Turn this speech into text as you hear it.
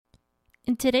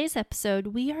In today's episode,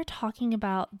 we are talking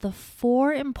about the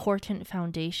 4 important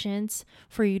foundations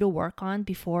for you to work on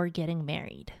before getting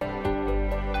married.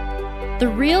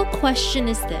 The real question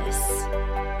is this: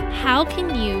 how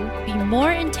can you be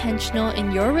more intentional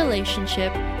in your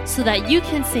relationship so that you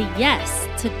can say yes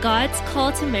to God's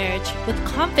call to marriage with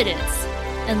confidence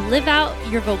and live out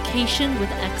your vocation with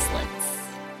excellence?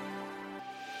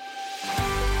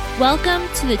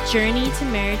 Welcome to the Journey to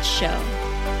Marriage show.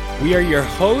 We are your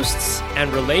hosts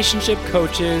and relationship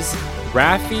coaches,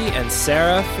 Rafi and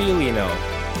Sarah Fiolino.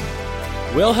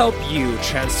 We'll help you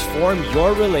transform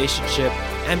your relationship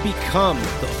and become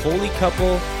the holy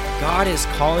couple God is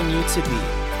calling you to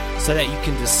be, so that you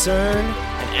can discern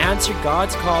and answer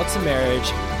God's call to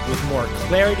marriage with more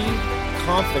clarity,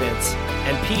 confidence,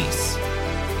 and peace.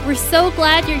 We're so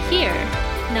glad you're here.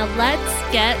 Now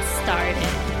let's get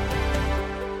started.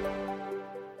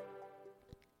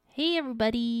 Hey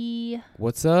everybody.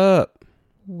 What's up?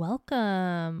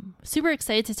 Welcome. Super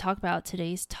excited to talk about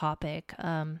today's topic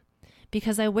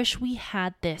because I wish we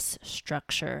had this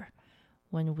structure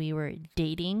when we were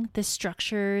dating. This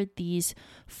structure, these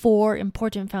 4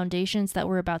 important foundations that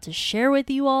we're about to share with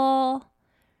you all.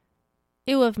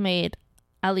 It would have made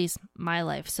at least my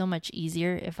life so much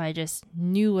easier if I just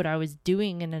knew what I was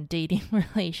doing in a dating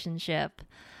relationship,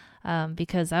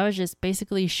 because I was just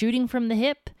basically shooting from the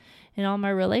hip in all my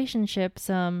relationships.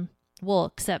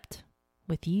 Except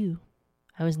with you,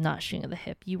 I was not shooting at the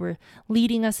hip. You were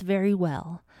leading us very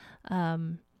well.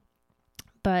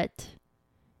 But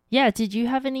yeah, did you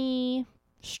have any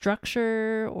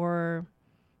structure, or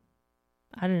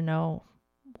I don't know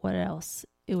what else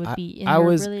it would be in your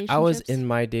relationships? I was in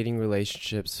my dating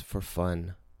relationships for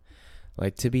fun.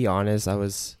 Like, to be honest, I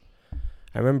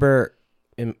remember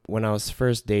when I was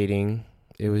first dating,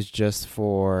 it was just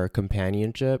for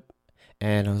companionship.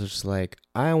 And I was just like,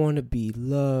 I want to be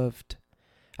loved.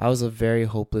 I was a very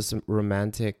hopeless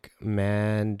romantic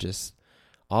man, just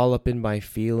all up in my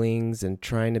feelings and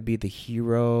trying to be the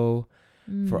hero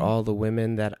for all the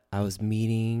women that I was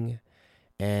meeting.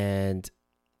 And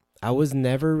I was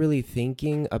never really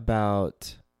thinking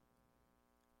about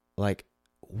like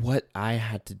what I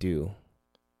had to do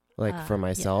for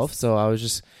myself. Yes. So I was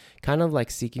just kind of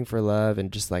like seeking for love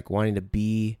and just like wanting to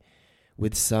be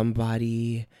with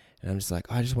somebody. And I'm just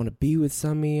like, I just want to be with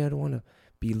somebody. I don't want to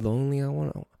be lonely. I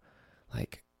want to,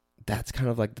 that's kind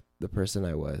of like the person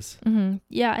I was. Mm-hmm.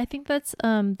 Yeah, I think that's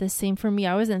the same for me.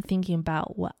 I wasn't thinking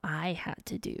about what I had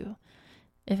to do.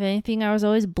 If anything, I was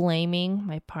always blaming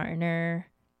my partner,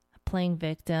 playing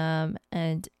victim,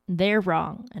 and they're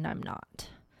wrong and I'm not.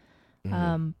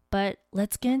 Mm-hmm. But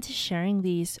let's get into sharing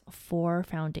these 4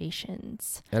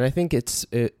 foundations. And I think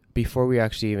before we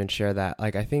actually even share that,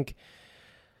 I think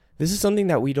this is something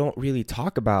that we don't really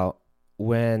talk about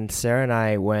when Sarah and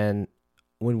I, when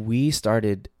we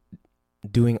started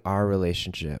doing our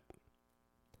relationship.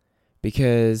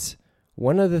 Because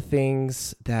one of the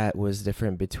things that was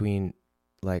different between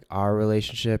our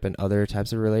relationship and other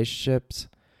types of relationships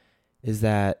is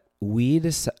that we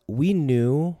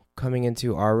knew coming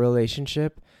into our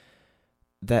relationship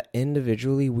that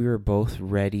individually we were both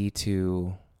ready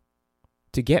to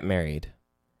get married.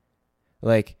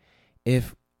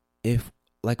 If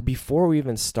before we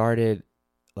even started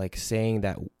saying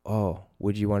that, oh,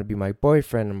 would you want to be my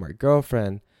boyfriend or my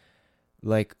girlfriend?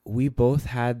 We both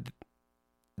had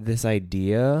this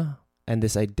idea and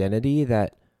this identity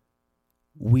that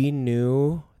we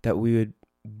knew that we would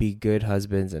be good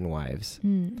husbands and wives.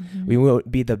 Mm-hmm. We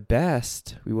won't be the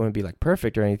best. We won't be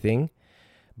perfect or anything,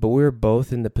 but we were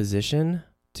both in the position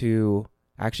to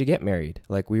actually get married.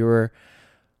 We were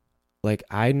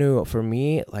I knew for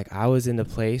me, I was in the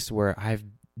place where I've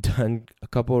done a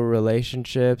couple of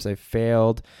relationships. I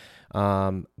failed.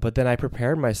 But then I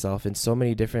prepared myself in so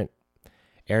many different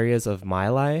areas of my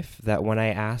life that when I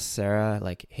asked Sarah,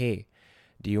 hey,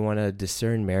 do you want to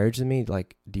discern marriage with me?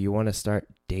 Do you want to start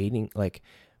dating,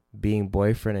 being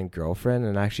boyfriend and girlfriend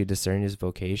and actually discern his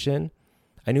vocation?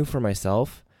 I knew for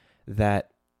myself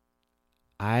that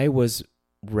I was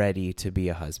ready to be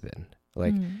a husband.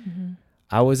 Mm-hmm.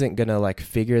 I wasn't going to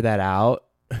figure that out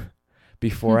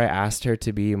before I asked her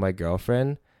to be my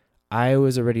girlfriend. I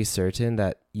was already certain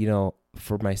that,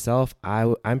 for myself,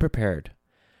 I'm prepared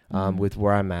with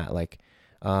where I'm at.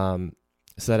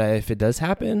 So that if it does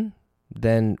happen,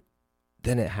 then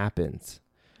it happens.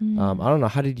 I don't know.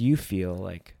 How did you feel?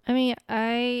 I mean,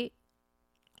 I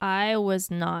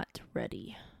was not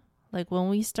ready. When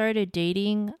we started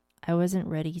dating, I wasn't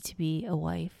ready to be a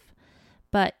wife.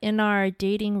 But in our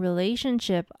dating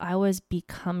relationship, I was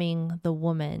becoming the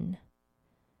woman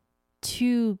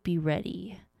to be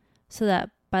ready so that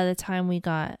by the time we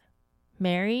got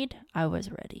married, I was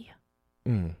ready.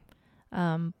 Mm.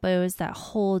 But it was that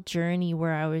whole journey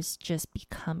where I was just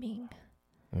becoming.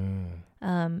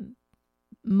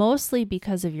 Mostly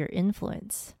because of your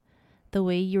influence. The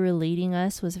way you were leading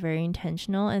us was very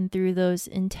intentional, and through those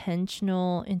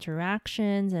intentional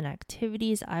interactions and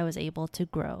activities, I was able to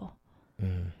grow.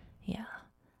 Yeah.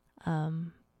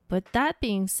 But that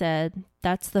being said,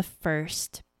 that's the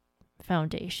first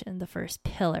foundation. The first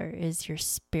pillar is your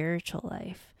spiritual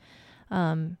life.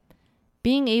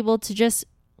 Being able to just,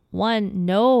 one,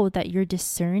 know that you're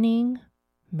discerning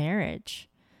marriage.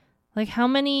 Like, how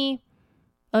many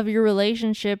of your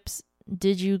relationships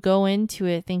did you go into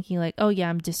it thinking like, oh yeah,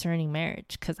 I'm discerning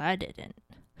marriage? Because I didn't.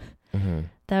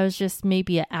 That was just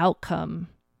maybe an outcome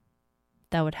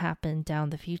that would happen down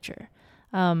the future.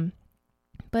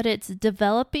 But it's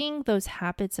developing those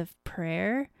habits of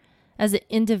prayer as an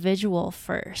individual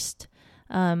first,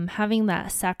 having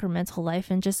that sacramental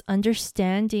life and just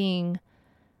understanding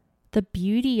the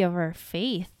beauty of our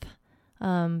faith.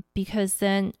 Because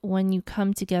then when you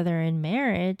come together in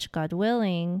marriage, God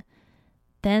willing,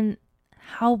 then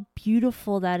how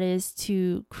beautiful that is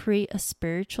to create a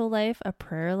spiritual life, a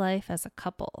prayer life as a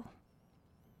couple.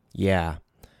 Yeah.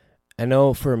 I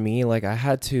know for me, like I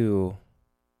had to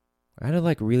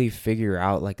like really figure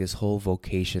out like this whole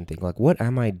vocation thing. Like, what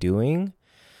am I doing?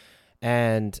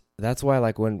 And that's why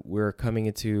like when we're coming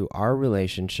into our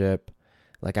relationship,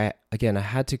 like I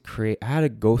had to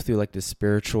go through like this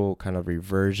spiritual kind of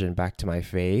reversion back to my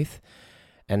faith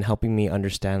and helping me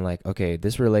understand like, okay,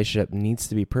 this relationship needs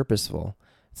to be purposeful.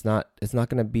 It's not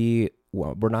going to be,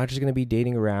 we're not just going to be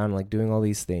dating around, like doing all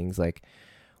these things. Like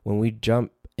when we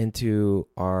jump into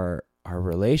our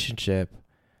relationship,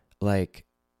 like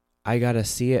I got to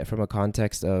see it from a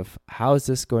context of how is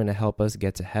this going to help us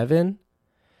get to heaven?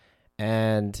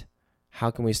 And how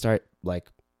can we start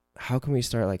like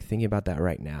thinking about that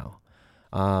right now?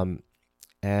 I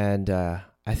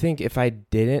think if I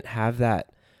didn't have that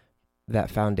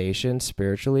foundation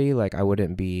spiritually, like I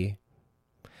wouldn't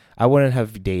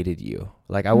have dated you.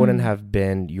 Like I wouldn't have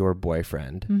been your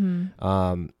boyfriend.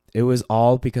 It was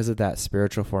all because of that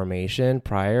spiritual formation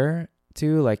prior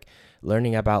to like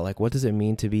learning about like, what does it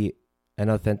mean to be an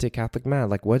authentic Catholic man?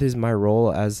 Like, what is my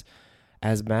role as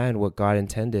man, what God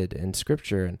intended in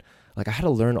scripture? And like, I had to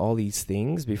learn all these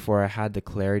things before I had the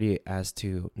clarity as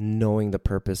to knowing the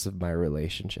purpose of my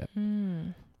relationship.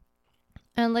 And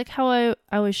like how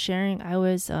I was sharing, I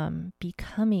was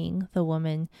becoming the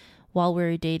woman while we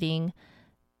were dating.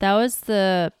 That was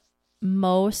the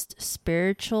most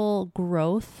spiritual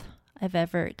growth I've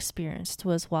ever experienced,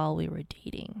 was while we were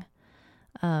dating.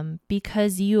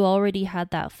 Because you already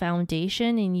had that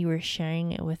foundation and you were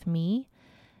sharing it with me,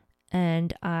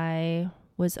 and I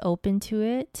was open to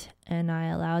it, and I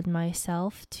allowed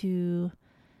myself to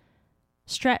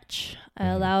stretch. I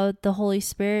allowed the Holy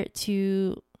Spirit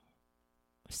to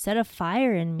set a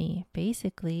fire in me,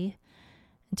 basically,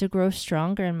 and to grow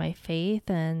stronger in my faith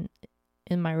and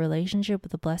in my relationship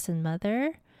with the Blessed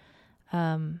Mother.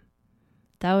 That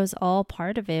was all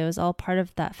part of it. It was all part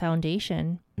of that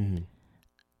foundation.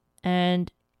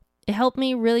 And it helped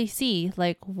me really see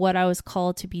like what I was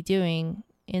called to be doing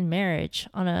in marriage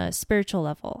on a spiritual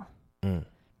level.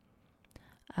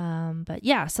 But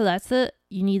yeah, so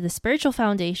you need the spiritual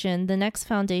foundation. The next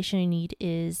foundation you need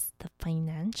is the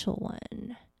financial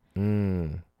one.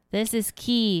 This is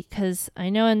key because I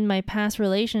know in my past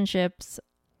relationships,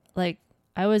 like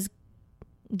I was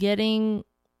getting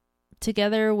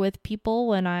together with people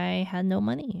when I had no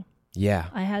money. Yeah.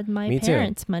 I had my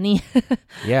parents' money.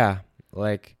 Yeah.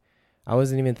 Like I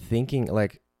wasn't even thinking,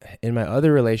 like in my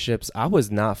other relationships, I was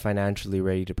not financially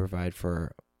ready to provide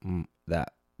for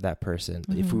that person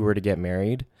if we were to get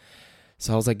married.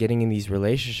 So I was like getting in these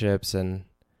relationships, and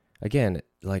again,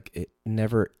 like it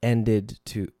never ended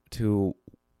to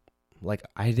like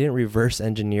I didn't reverse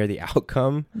engineer the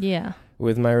outcome. Yeah.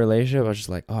 With my relationship, I was just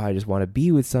like, oh, I just want to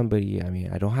be with somebody. I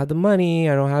mean, I don't have the money,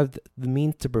 I don't have the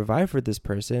means to provide for this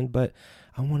person, but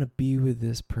I want to be with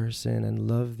this person and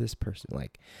love this person.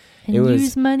 Like, and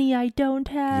use money I don't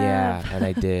have. Yeah, and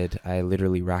I did. I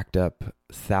literally racked up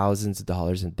thousands of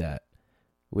dollars in debt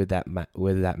with that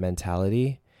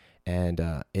mentality,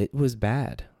 and it was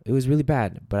bad. It was really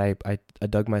bad. But I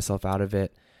dug myself out of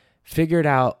it, figured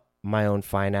out my own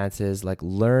finances, like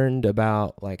learned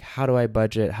about like how do I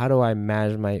budget, how do I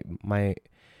manage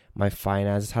my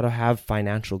finances, how to have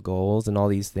financial goals and all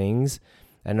these things.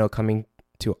 I know coming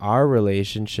to our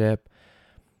relationship,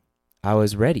 I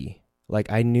was ready.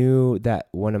 Like I knew that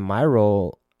one of my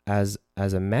role as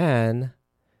a man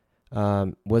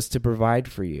was to provide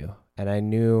for you, and I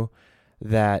knew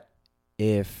that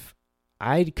if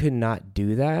I could not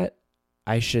do that,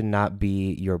 I should not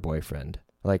be your boyfriend.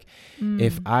 Like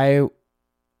if I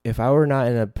were not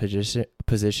in a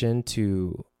position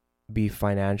to be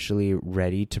financially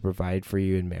ready to provide for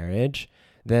you in marriage,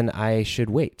 then I should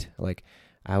wait. Like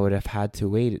I would have had to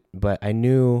wait, but I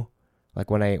knew, like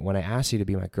when I asked you to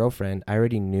be my girlfriend, I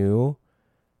already knew,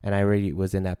 and I already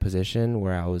was in that position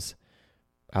where I was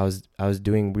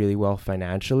doing really well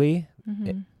financially,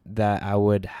 that I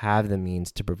would have the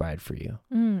means to provide for you.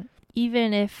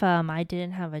 Even if I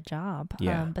didn't have a job.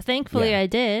 Yeah. But thankfully Yeah. I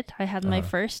did. I had my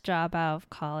first job out of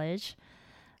college.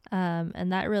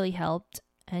 And that really helped.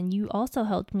 And you also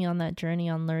helped me on that journey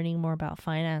on learning more about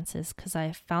finances, because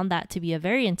I found that to be a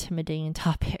very intimidating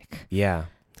topic. Yeah.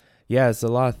 Yeah, it's a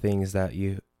lot of things that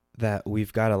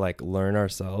we've got to like learn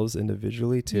ourselves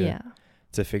individually to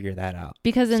figure that out.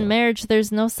 Because in marriage,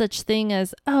 there's no such thing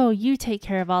as, oh, you take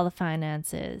care of all the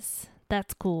finances.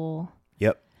 That's cool.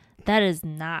 Yep. That is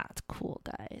not cool,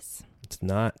 guys. It's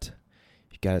not.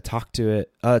 You got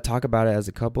to talk about it as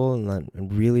a couple,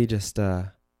 and really just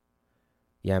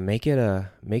make it a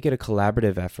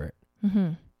collaborative effort.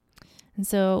 And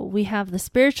so we have the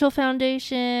spiritual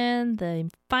foundation,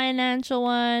 the financial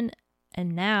one,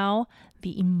 and now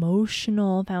the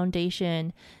emotional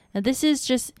foundation. And this is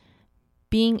just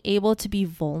being able to be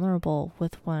vulnerable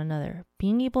with one another,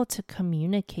 being able to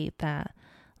communicate that,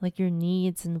 like your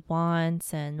needs and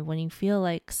wants. And when you feel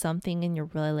like something in your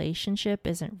relationship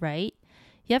isn't right,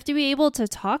 you have to be able to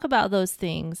talk about those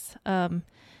things,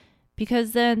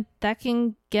 because then that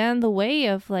can get in the way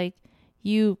of like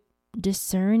you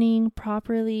discerning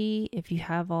properly if you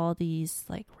have all these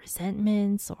like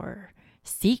resentments or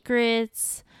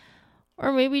secrets,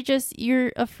 or maybe just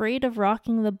you're afraid of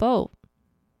rocking the boat.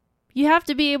 You have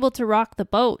to be able to rock the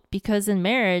boat, because in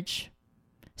marriage,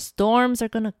 storms are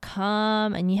going to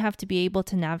come and you have to be able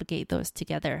to navigate those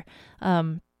together.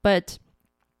 But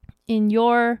in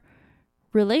your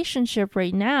relationship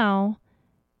right now,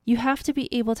 you have to be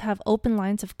able to have open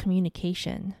lines of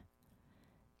communication,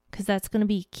 because that's going to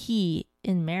be key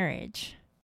in marriage.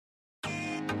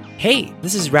 Hey,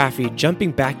 this is Rafi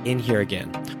jumping back in here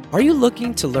again. Are you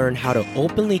looking to learn how to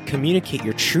openly communicate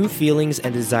your true feelings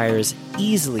and desires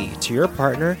easily to your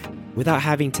partner without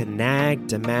having to nag,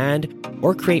 demand,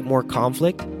 or create more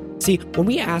conflict? See, when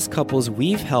we ask couples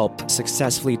we've helped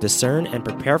successfully discern and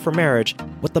prepare for marriage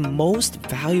what the most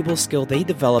valuable skill they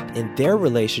developed in their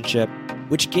relationship,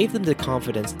 which gave them the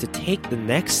confidence to take the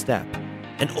next step,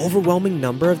 an overwhelming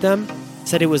number of them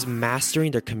said it was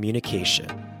mastering their communication.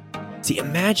 See,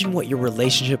 imagine what your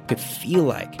relationship could feel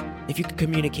like if you could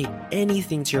communicate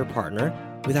anything to your partner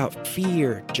without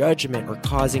fear, judgment, or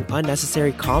causing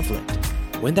unnecessary conflict.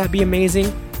 Wouldn't that be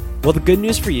amazing? Well, the good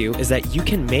news for you is that you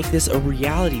can make this a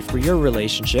reality for your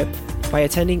relationship by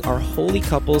attending our Holy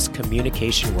Couples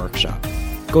Communication Workshop.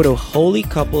 Go to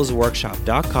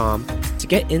holycouplesworkshop.com to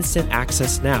get instant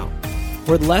access now.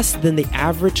 For less than the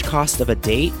average cost of a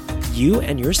date, you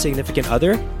and your significant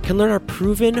other can learn our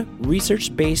proven,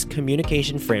 research-based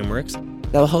communication frameworks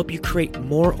that will help you create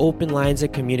more open lines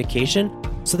of communication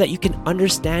so that you can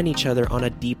understand each other on a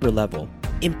deeper level,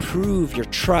 improve your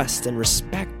trust and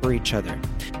respect for each other,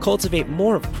 cultivate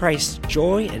more of Christ's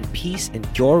joy and peace in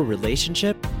your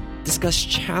relationship, discuss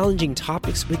challenging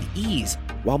topics with ease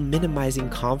while minimizing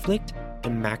conflict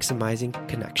and maximizing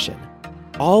connection,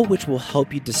 all which will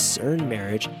help you discern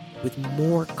marriage with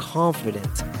more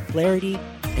confidence, clarity,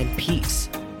 and peace.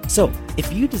 So,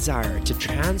 if you desire to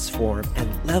transform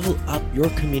and level up your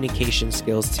communication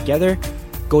skills together,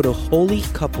 go to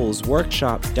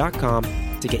holycouplesworkshop.com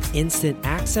to get instant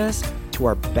access to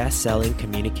our best-selling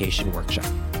communication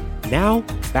workshop. Now,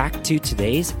 back to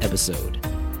today's episode.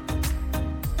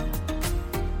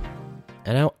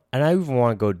 And I even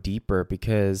want to go deeper,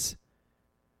 because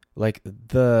like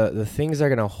the things that are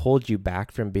going to hold you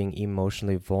back from being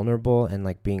emotionally vulnerable and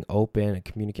like being open and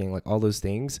communicating, like all those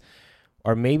things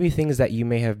are maybe things that you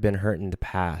may have been hurt in the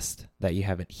past that you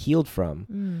haven't healed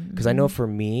from. Because I know for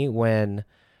me,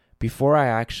 before I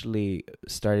actually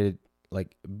started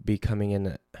like becoming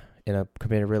in a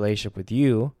committed relationship with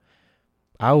you,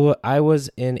 I was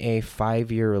in a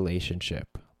 5-year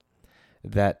relationship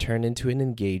that turned into an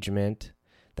engagement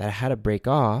that I had to break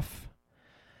off,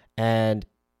 and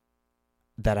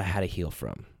that I had to heal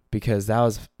from, because that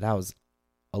was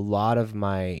a lot of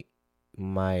my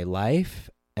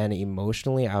life, and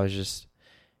emotionally I was just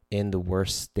in the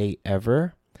worst state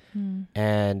ever.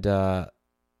 And I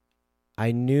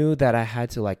knew that I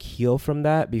had to like heal from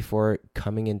that before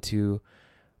coming into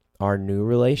our new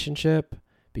relationship,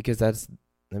 because that's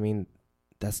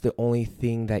the only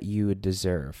thing that you would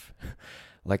deserve.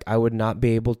 Like I would not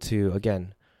be able to,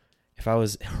 again, if I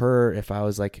was her, if I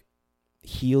was like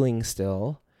healing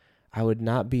still, I would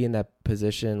not be in that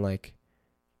position like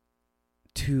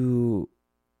to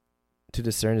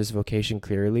discern this vocation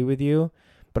clearly with you,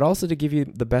 but also to give you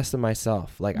the best of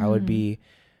myself. Like I would be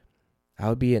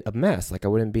a mess. Like I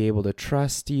wouldn't be able to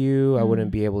trust you. I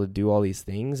wouldn't be able to do all these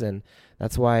things. And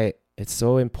that's why it's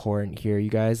so important here,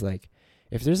 you guys. Like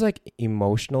if there's like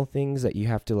emotional things that you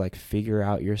have to like figure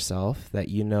out yourself that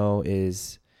you know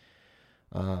is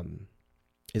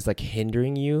like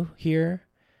hindering you here,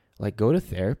 like go to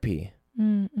therapy.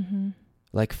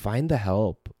 Like find the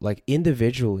help, like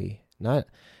individually, not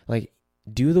like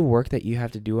do the work that you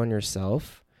have to do on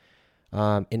yourself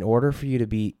in order for you to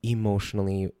be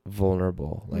emotionally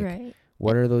vulnerable. Like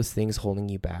what are those things holding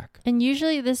you back? And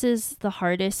usually this is the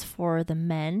hardest for the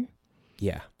men.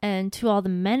 Yeah. And to all the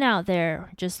men out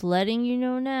there, just letting you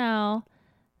know now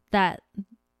that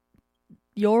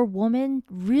your woman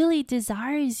really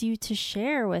desires you to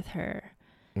share with her.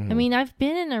 I mean, I've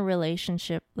been in a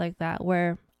relationship like that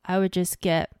where I would just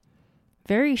get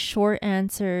very short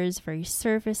answers, very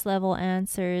surface level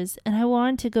answers, and I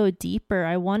wanted to go deeper.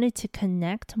 I wanted to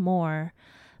connect more,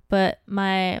 but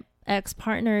my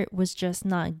ex-partner was just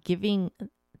not giving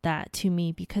that to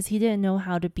me because he didn't know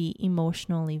how to be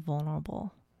emotionally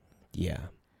vulnerable. Yeah.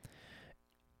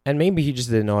 And maybe he just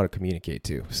didn't know how to communicate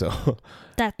too. So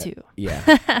that too.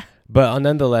 Yeah. But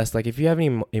nonetheless, like if you have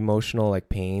any emotional like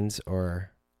pains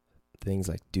or things,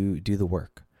 like do the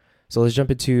work. So let's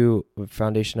jump into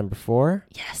foundation number 4,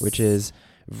 yes, which is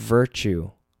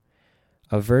virtue,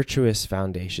 a virtuous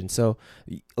foundation. So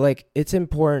like it's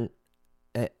important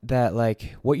that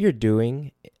like what you're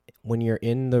doing when you're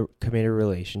in the committed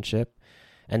relationship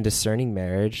and discerning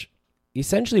marriage,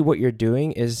 essentially what you're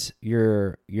doing is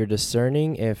you're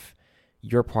discerning if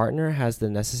your partner has the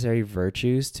necessary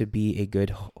virtues to be a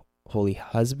good holy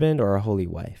husband or a holy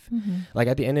wife. Like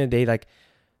at the end of the day, like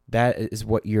that is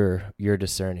what you're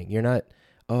discerning. You're not,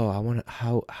 oh, I want to,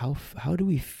 how do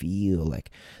we feel?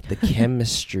 Like the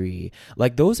chemistry,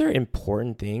 like those are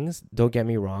important things. Don't get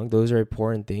me wrong. Those are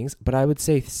important things, but I would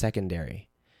say secondary.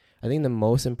 I think the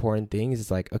most important thing is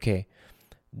like, okay,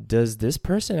 does this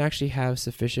person actually have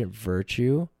sufficient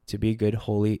virtue to be a good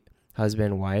holy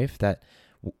husband and wife that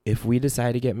if we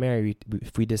decide to get married,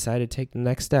 if we decide to take the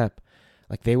next step,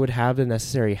 like they would have the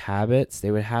necessary habits,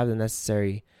 they would have the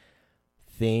necessary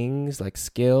things like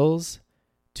skills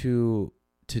to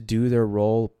do their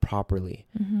role properly.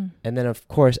 And then of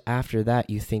course after that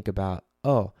you think about,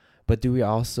 oh, but do we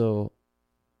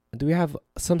have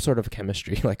some sort of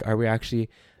chemistry? Like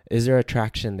is there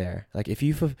attraction there? Like if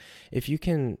you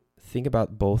can think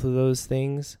about both of those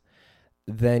things,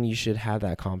 then you should have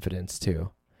that confidence too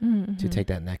to take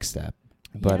that next step.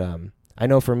 But I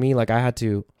know for me, like I had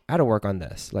to work on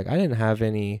this. Like I didn't have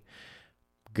any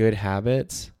good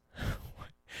habits.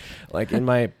 Like in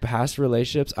my past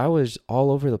relationships, I was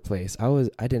all over the place. I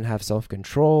didn't have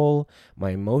self-control.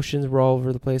 My emotions were all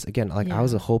over the place. Again, like I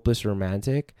was a hopeless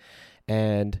romantic,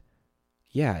 and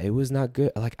yeah, it was not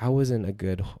good. Like I wasn't a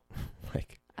good,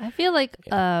 like. I feel like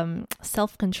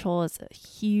self-control is a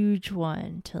huge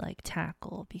one to like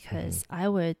tackle because I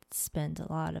would spend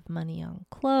a lot of money on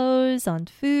clothes, on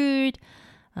food,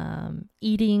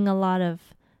 eating a lot of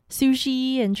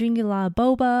sushi and drinking a lot of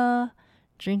boba,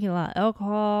 drinking a lot of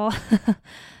alcohol,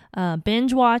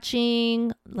 binge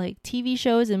watching like TV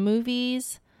shows and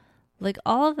movies. Like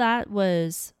all of that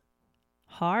was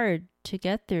hard to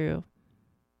get through.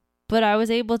 But I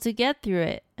was able to get through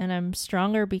it and I'm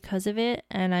stronger because of it.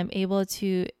 And I'm able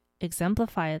to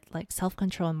exemplify it like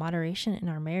self-control and moderation in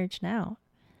our marriage now.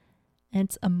 And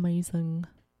it's amazing.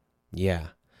 Yeah.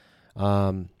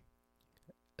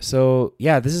 So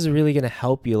yeah, this is really going to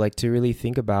help you like to really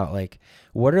think about like,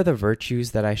 what are the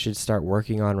virtues that I should start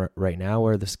working on right now? What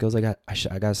are the skills I got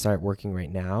to start working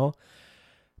right now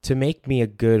to make me a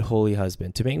good holy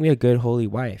husband, to make me a good holy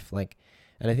wife? Like,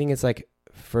 and I think it's like,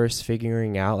 first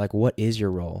figuring out like what is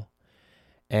your role,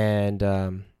 and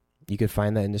you could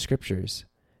find that in the scriptures.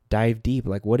 Dive deep,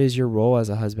 like what is your role as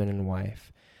a husband and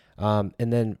wife, and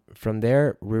then from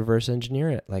there reverse engineer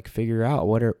it, like figure out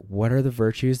what are the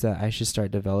virtues that I should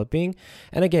start developing.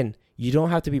 And again, you don't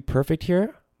have to be perfect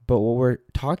here, but what we're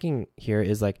talking here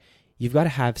is like you've got to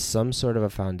have some sort of a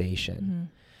foundation.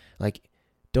 Like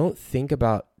don't think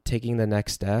about taking the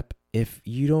next step if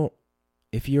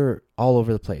you're all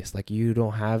over the place, like you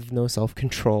don't have no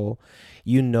self-control,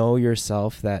 you know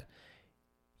yourself that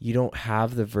you don't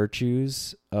have the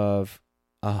virtues of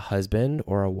a husband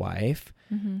or a wife,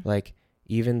 like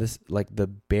even this, like the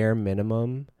bare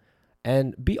minimum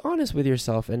and be honest with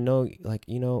yourself and know, like,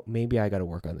 maybe I got to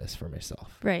work on this for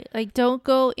myself. Right. Like, don't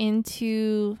go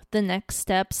into the next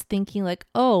steps thinking like,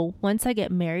 oh, once I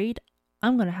get married,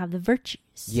 I'm going to have the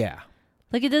virtues. Yeah.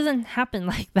 Like, it doesn't happen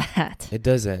like that. It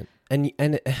doesn't. And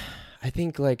I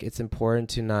think, like, it's important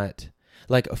to not,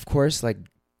 like, of course, like,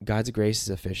 God's grace is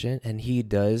efficient, and he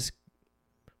does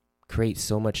create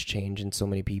so much change in so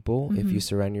many people if you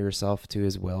surrender yourself to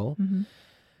his will.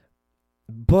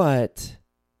 But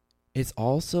it's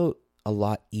also a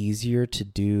lot easier to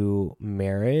do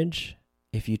marriage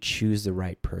if you choose the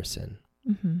right person.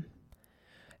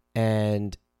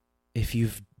 And if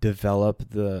you've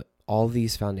developed all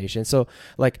these foundations. So,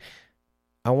 like,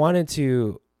 I wanted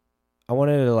to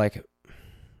like,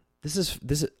 this is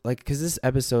like, because this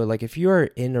episode, like, if you're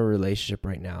in a relationship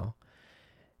right now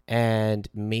and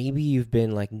maybe you've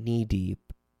been like knee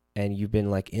deep and you've been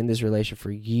like in this relationship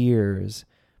for years,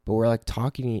 but we're like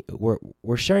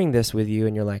we're sharing this with you,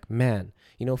 and you're like, man,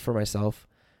 for myself,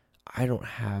 I don't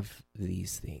have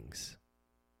these things.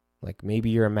 Like,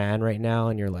 maybe you're a man right now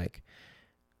and you're like,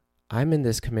 I'm in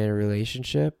this committed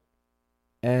relationship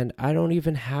and I don't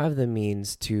even have the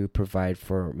means to provide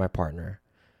for my partner.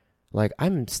 Like,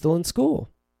 I'm still in school.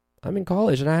 I'm in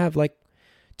college and I have like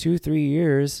 2-3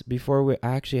 years before we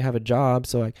actually have a job.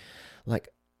 So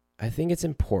I think it's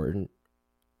important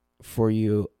for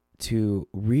you to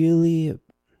really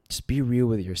just be real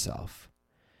with yourself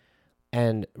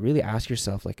and really ask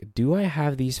yourself, like, do I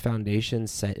have these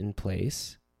foundations set in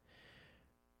place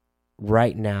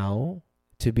right now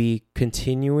to be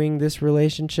continuing this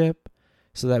relationship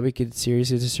so that we could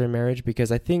seriously discern marriage?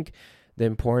 Because I think the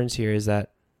importance here is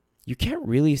that you can't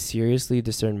really seriously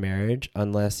discern marriage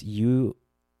unless you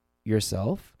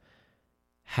yourself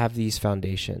have these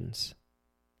foundations.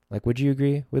 Like, would you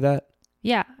agree with that?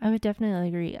 Yeah, I would definitely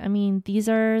agree. I mean, these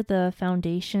are the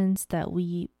foundations that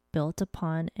we built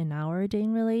upon in our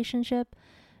dating relationship,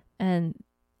 and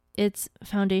it's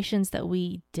foundations that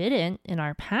we didn't in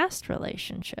our past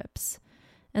relationships.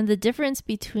 And the difference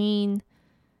between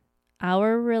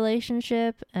our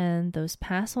relationship and those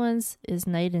past ones is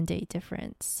night and day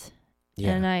difference.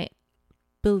 Yeah. And I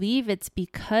believe it's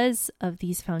because of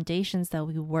these foundations that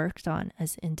we worked on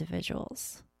as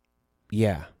individuals.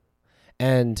 Yeah.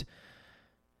 And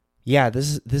yeah,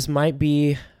 this might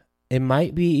be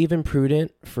even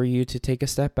prudent for you to take a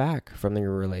step back from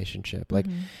your relationship. Like,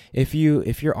 if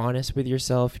you're honest with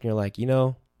yourself and you're like,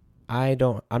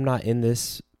 I'm not in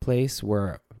this place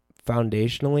where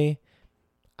foundationally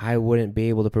I wouldn't be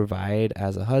able to provide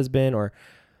as a husband, or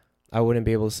I wouldn't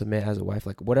be able to submit as a wife,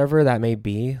 like, whatever that may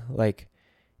be. Like,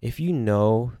 if you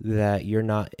know that you're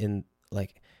not in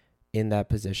that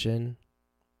position,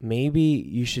 maybe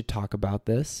you should talk about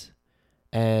this,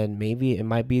 and maybe it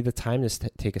might be the time to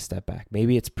take a step back.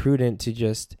 Maybe it's prudent to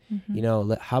just,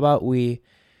 how about we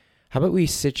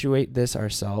situate this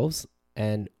ourselves,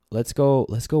 and let's go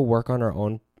work on our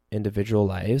own individual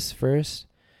lives first.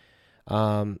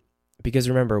 Because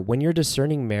remember, when you're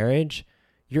discerning marriage,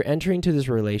 you're entering to this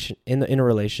in a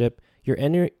relationship.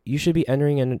 You should be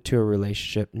entering into a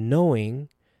relationship knowing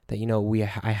that,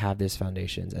 I have these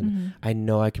foundations, and I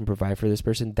know I can provide for this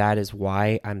person. That is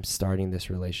why I'm starting this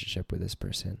relationship with this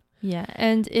person. Yeah.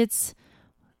 And it's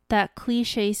that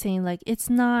cliche saying, like, it's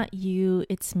not you,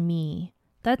 it's me.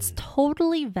 That's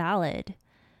totally valid.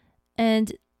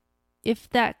 And if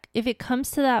it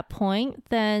comes to that point,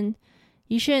 then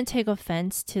you shouldn't take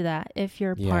offense to that if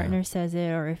your partner says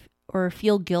it, or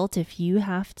feel guilt if you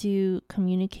have to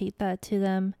communicate that to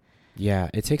them. Yeah,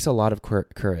 it takes a lot of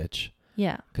courage.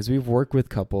 Yeah. Because we've worked with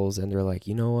couples and they're like,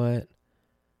 you know what?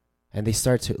 And they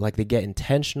start to, like, they get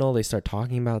intentional. They start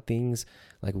talking about things.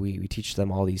 Like, we teach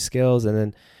them all these skills. And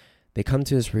then they come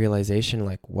to this realization,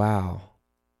 like, wow,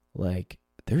 like,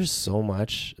 there's so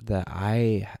much that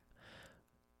I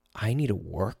need to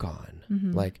work on.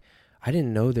 Like, I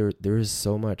didn't know there is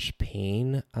so much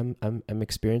pain I'm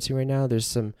experiencing right now. There's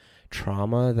some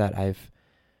trauma that I've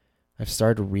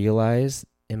started to realize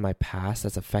in my past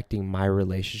that's affecting my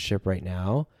relationship right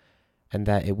now, and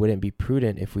that it wouldn't be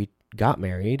prudent if we got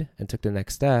married and took the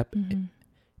next step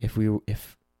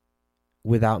if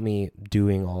without me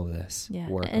doing all this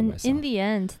work on myself. And in the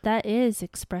end, that is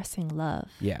expressing love.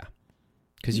 Yeah,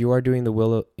 because you are doing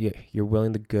you're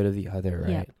willing the good of the other, right?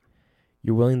 Yeah.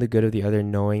 You're willing the good of the other,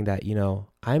 knowing that,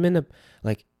 I'm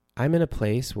in a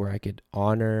place where I could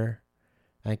honor,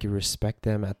 I could respect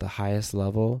them at the highest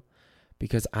level,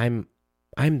 because I'm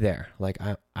there. Like,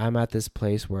 I'm at this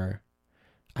place where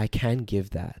I can give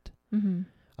that,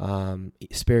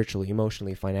 spiritually,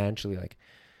 emotionally, financially, like,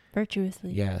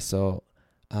 virtuously. Yeah. So,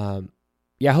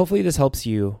 hopefully this helps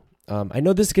you I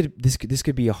know this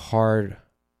could be a hard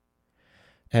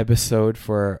episode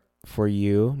for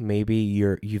you. Maybe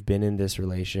you've been in this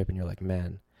relationship and you're like,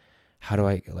 man, how do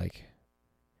I, like,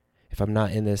 if I'm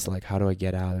not in this, like, how do I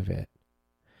get out of it?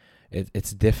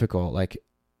 It's difficult. Like,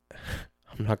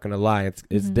 I'm not gonna lie,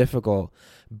 it's difficult,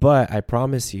 but I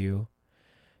promise you,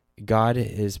 God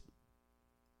is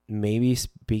maybe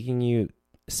speaking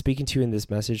to you in this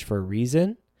message for a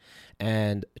reason,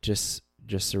 and just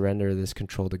surrender this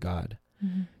control to God,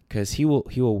 because He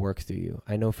will work through you.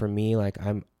 I know for me, like,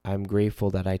 I'm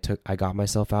grateful that I got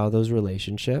myself out of those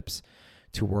relationships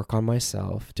to work on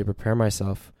myself, to prepare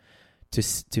myself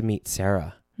to meet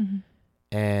Sarah,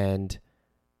 and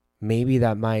maybe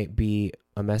that might be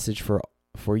a message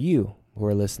for you who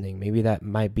are listening. Maybe that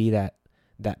might be that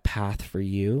path for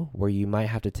you, where you might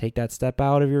have to take that step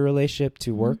out of your relationship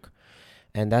to work,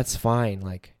 and that's fine.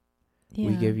 Like,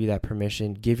 we give you that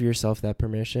permission. Give yourself that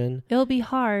permission. It'll be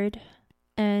hard,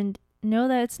 and know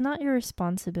that it's not your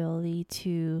responsibility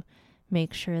to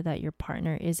make sure that your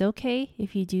partner is okay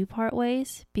if you do part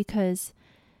ways, because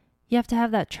you have to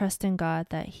have that trust in God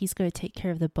that He's going to take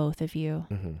care of the both of you,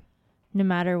 no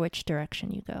matter which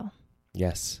direction you go.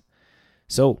 Yes.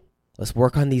 So let's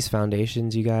work on these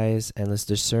foundations, you guys, and let's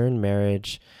discern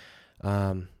marriage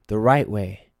the right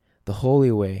way, the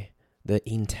holy way, the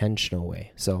intentional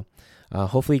way. So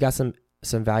hopefully you got some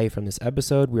value from this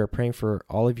episode. We are praying for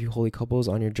all of you holy couples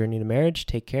on your journey to marriage.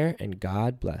 Take care, and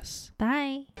God bless.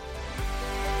 Bye.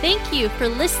 Thank you for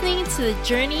listening to the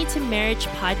Journey to Marriage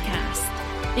podcast.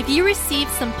 If you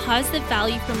received some positive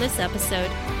value from this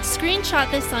episode, screenshot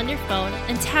this on your phone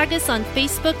and tag us on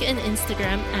Facebook and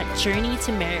Instagram at Journey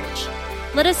to Marriage.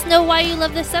 Let us know why you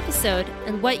love this episode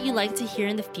and what you'd like to hear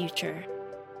in the future.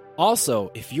 Also,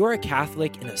 if you're a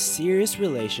Catholic in a serious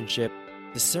relationship,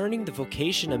 discerning the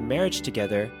vocation of marriage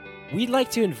together, we'd like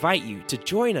to invite you to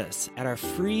join us at our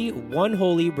free One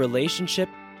Holy Relationship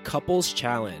Couples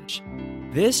Challenge.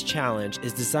 This challenge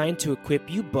is designed to equip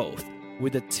you both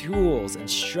with the tools and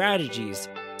strategies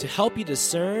to help you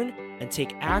discern and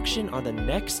take action on the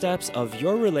next steps of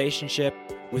your relationship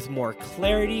with more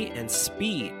clarity and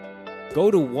speed. Go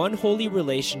to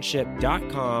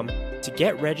oneholyrelationship.com to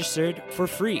get registered for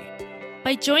free.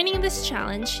 By joining this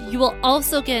challenge, you will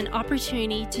also get an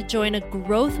opportunity to join a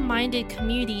growth-minded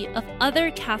community of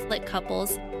other Catholic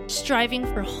couples striving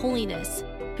for holiness,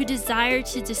 who desire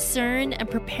to discern and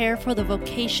prepare for the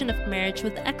vocation of marriage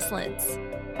with excellence,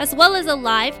 as well as a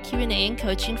live Q&A and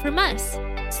coaching from us,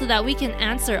 so that we can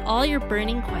answer all your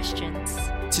burning questions.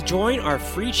 To join our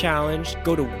free challenge,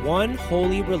 go to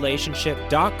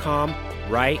oneholyrelationship.com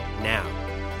right now.